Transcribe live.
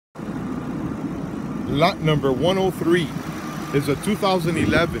Lot number 103 is a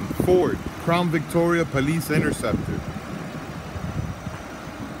 2011 Ford Crown Victoria Police Interceptor.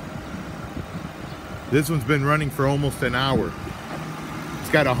 This one's been running for almost an hour. It's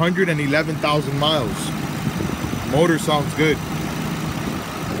got 111,000 miles. Motor sounds good.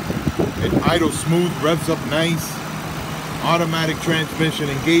 It idles smooth, revs up nice. Automatic transmission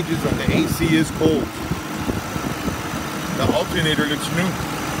engages and the AC is cold. The alternator looks new.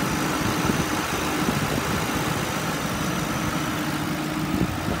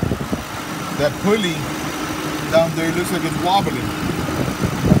 That pulley down there looks like it's wobbling.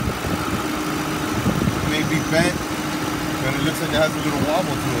 It may be bent, and it looks like it has a little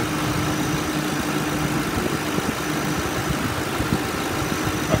wobble to it.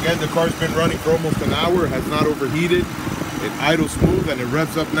 Again, the car's been running for almost an hour, has not overheated. It idles smooth and it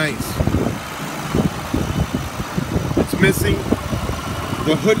revs up nice. It's missing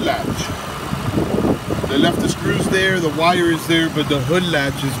the hood latch. They left the screws there, the wire is there, but the hood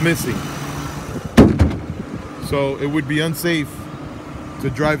latch is missing. So it would be unsafe to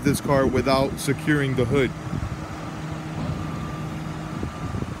drive this car without securing the hood.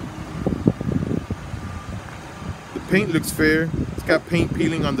 The paint looks fair. It's got paint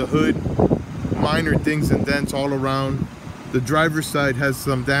peeling on the hood, minor dings and dents all around. The driver's side has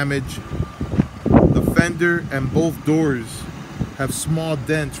some damage. The fender and both doors have small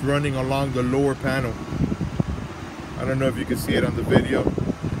dents running along the lower panel. I don't know if you can see it on the video.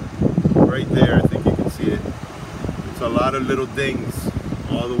 Right there, I think you can see it. A lot of little dings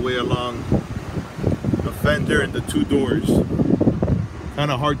all the way along the fender and the two doors.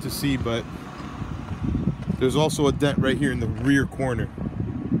 Kind of hard to see, but there's also a dent right here in the rear corner,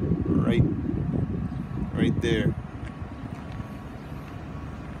 right there.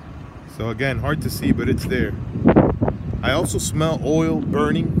 So again, hard to see, but it's there. I also smell oil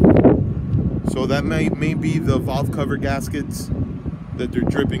burning, so that may be the valve cover gaskets that they're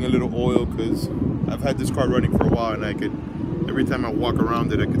dripping a little oil, because I've had this car running for a while and every time I walk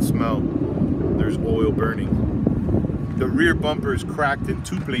around it, I could smell there's oil burning. The rear bumper is cracked in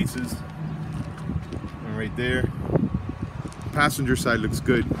two places. And right there. Passenger side looks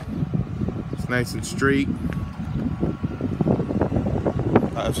good. It's nice and straight.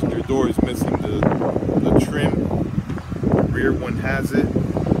 Passenger door is missing the trim. The rear one has it.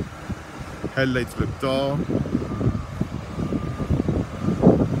 Headlights look dull.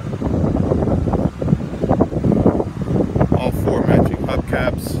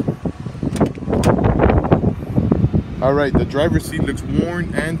 All right, the driver's seat looks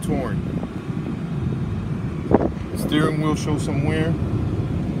worn and torn. The steering wheel shows some wear.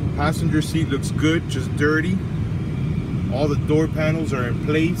 Passenger seat looks good, just dirty. All the door panels are in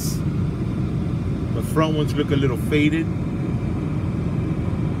place. The front ones look a little faded.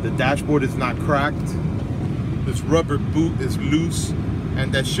 The dashboard is not cracked. This rubber boot is loose,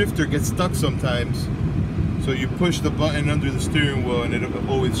 and that shifter gets stuck sometimes. So you push the button under the steering wheel and it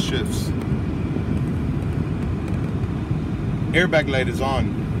always shifts. Airbag light is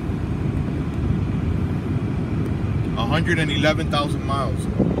on. 111,000 miles.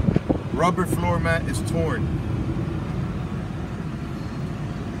 Rubber floor mat is torn.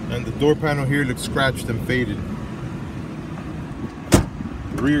 And the door panel here looks scratched and faded.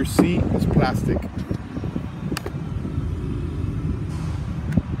 The rear seat is plastic.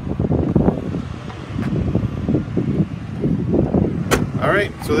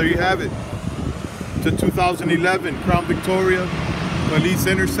 Alright, so there you have it. It's a 2011 Crown Victoria Police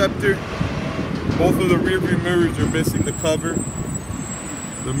Interceptor. Both of the rear view mirrors are missing the cover.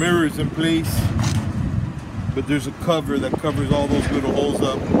 The mirror is in place, but there's a cover that covers all those little holes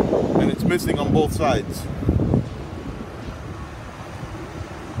up, and it's missing on both sides.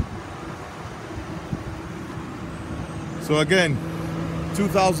 So again,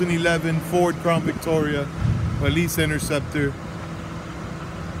 2011 Ford Crown Victoria Police Interceptor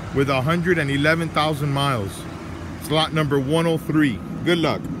with 111,000 miles. It's lot number 103. Good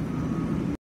luck.